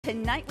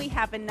tonight we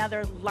have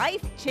another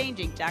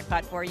life-changing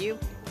jackpot for you.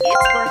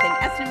 It's worth an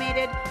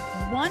estimated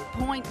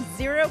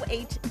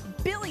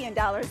 $1.08 billion.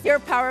 Your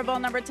Powerball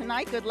number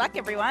tonight, good luck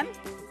everyone,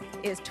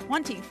 is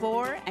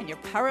 24, and your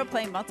Power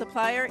Play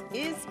multiplier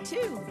is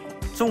 2.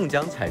 中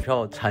奖彩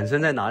票产生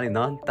在哪里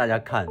呢？大家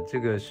看，这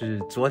个是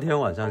昨天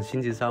晚上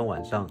星期三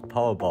晚上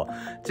Powerball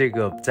这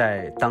个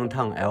在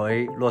Downtown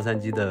LA 洛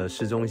杉矶的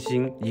市中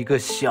心一个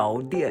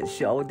小店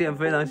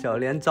非常小，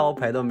连招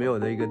牌都没有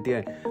的一个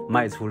店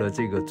卖出了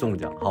这个中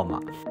奖号码。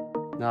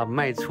那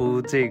卖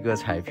出这个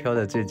彩票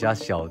的这家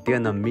小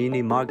店的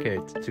Mini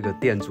Market 这个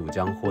店主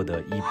将获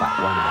得100万的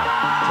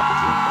奖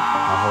金，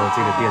然后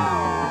这个店主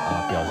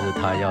表示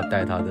他要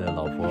带他的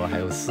老婆还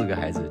有4个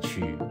孩子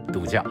去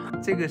度假。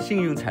这个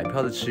幸运彩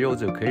票的持有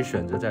者可以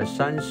选择在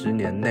30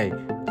年内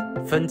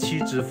分期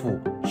支付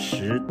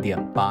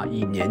10.8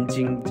亿年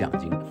金奖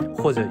金，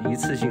或者一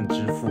次性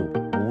支付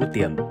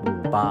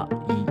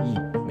5.581亿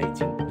美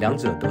金，两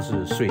者都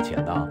是税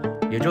前的啊。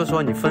也就是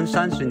说，你分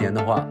30年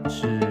的话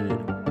是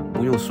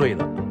不用税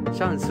了。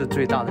上一次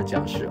最大的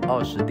奖是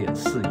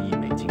20.4亿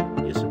美金，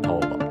也是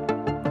Powerball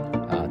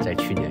在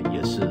去年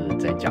也是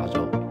在加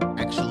州。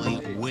Actually,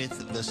 with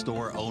the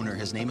store owner,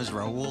 his name is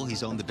Raul.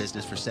 He's owned the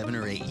business for 7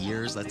 or 8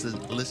 years. Let's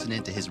listen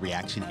into his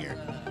reaction here.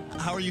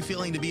 How are you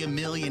feeling to be a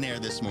millionaire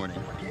this morning?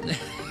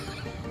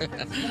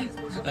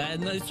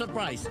 No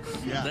surprise.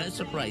 Yeah. No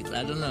surprise.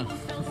 I don't know.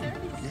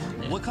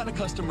 What kind of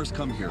customers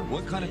come here?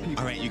 What kind of people?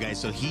 All right, you guys,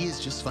 so he is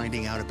just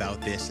finding out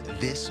about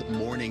this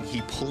morning.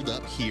 He pulled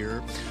up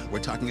here. We're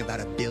talking about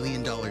 $1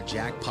 billion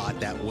jackpot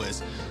that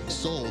was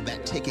sold,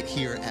 that ticket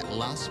here at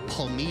Las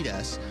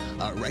Palmitas,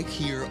 right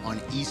here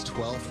on East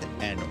 12th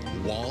and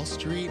Wall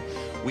Street.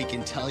 We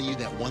can tell you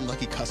that one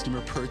lucky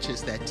customer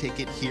purchased that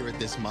ticket here at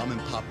this mom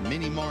and pop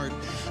mini mart.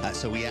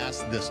 So we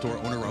asked the store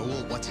owner,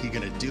 Raul, what's he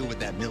going to do with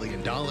that $1 million?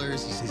 He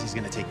says he's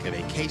going to take a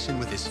vacation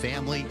with his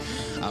family.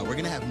 We're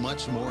going to have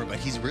much more, but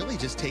he's really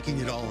just taking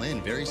it all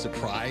in. Very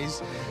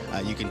surprised.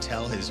 You can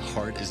tell his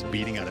heart is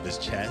beating out of his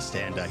chest,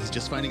 and he's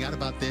just finding out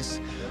about this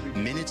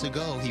minutes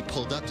ago. He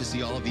pulled up to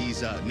see all of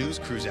these news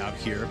crews out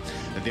here.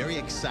 A very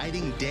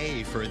exciting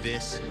day for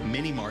this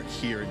mini mart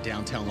here in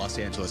downtown Los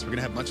Angeles. We're going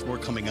to have much more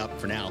coming up.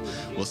 For now,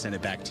 we'll send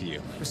it back to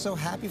you. We're so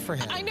happy for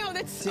him. I know,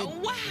 that's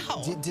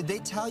wow. Did they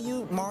tell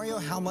you, Mario,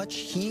 how much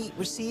he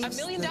receives? $1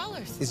 million.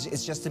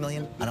 It's just $1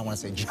 million? I don't want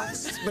to say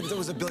just, but it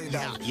was $1 billion.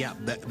 Yeah.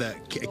 The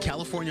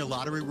California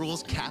lottery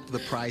rules cap the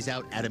prize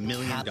out at $1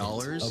 million.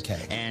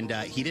 Okay. And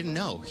he didn't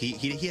know.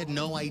 He had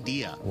no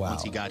idea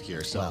once he got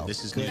here. So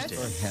this is news to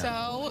him. That's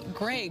so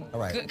great. All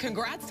right.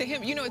 Congrats to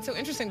him. You know, it's so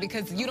interesting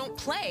because you don't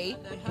play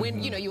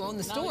when, you know, you own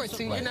the store,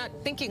 so you're not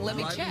thinking, let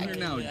me check. Here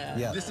now.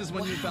 Yeah. This is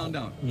when you found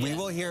out. We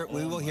will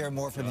hear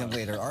more from him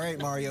later. All right,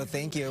 Mario,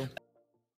 thank you.